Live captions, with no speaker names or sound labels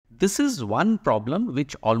This is one problem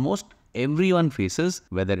which almost everyone faces,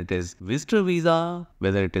 whether it is visitor visa,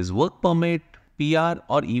 whether it is work permit, PR,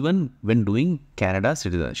 or even when doing Canada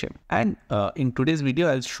citizenship. And in today's video,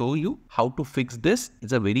 I'll show you how to fix this.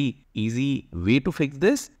 It's a very easy way to fix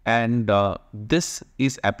this, and this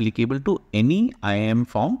is applicable to any IMM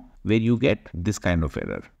form where you get this kind of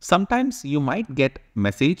error. Sometimes you might get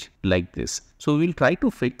message like this. So we'll try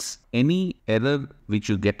to fix any error which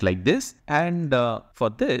you get like this. And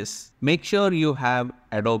for this, make sure you have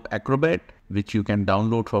Adobe Acrobat, which you can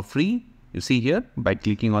download for free. You see here by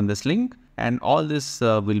clicking on this link, and all this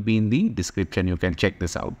will be in the description. You can check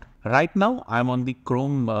this out. Right now, I'm on the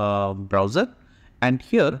Chrome browser, and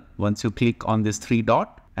here, once you click on this three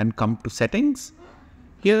dot and come to settings,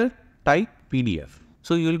 here type PDF.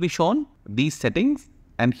 So you will be shown these settings,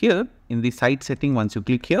 and here in the site setting, once you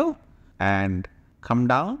click here and come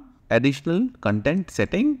down, additional content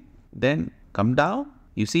setting, then come down,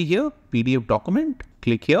 you see here PDF document,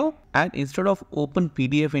 click here, and instead of open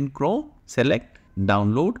PDF in Chrome, select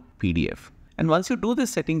download PDF. And once you do this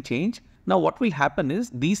setting change, now what will happen is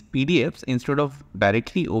these PDFs, instead of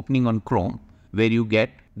directly opening on Chrome where you get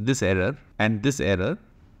this error and this error,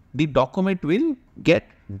 the document will get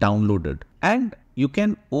downloaded, and you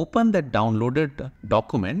can open that downloaded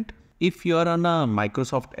document. If you are on a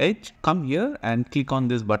Microsoft Edge, come here and click on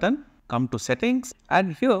this button, come to settings,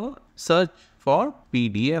 and here search for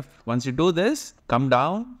PDF. Once you do this, come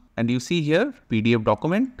down and you see here PDF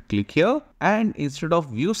document, click here, and instead of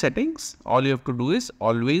view settings, all you have to do is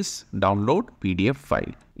always download PDF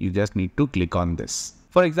file. You just need to click on this.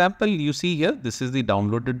 For example, you see here, this is the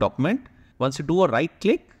downloaded document. Once you do a right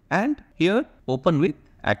click and here open with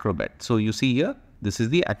Acrobat. So you see here, this is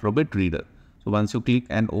the Acrobat Reader. So once you click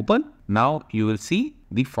and open, now you will see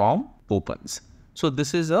the form opens. So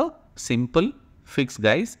this is a simple fix,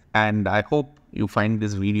 guys, and I hope you find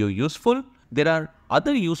this video useful. There are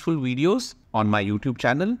other useful videos on my YouTube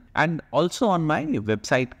channel and also on my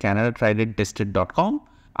website CanadaTriedAndTested.com.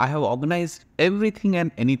 I have organized everything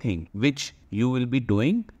and anything which you will be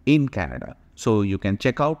doing in Canada. So you can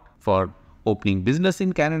check out for opening business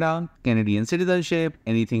in Canada, Canadian citizenship,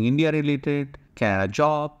 anything India related, Canada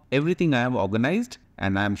job, everything I have organized,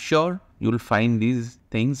 and I am sure you'll find these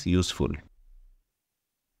things useful.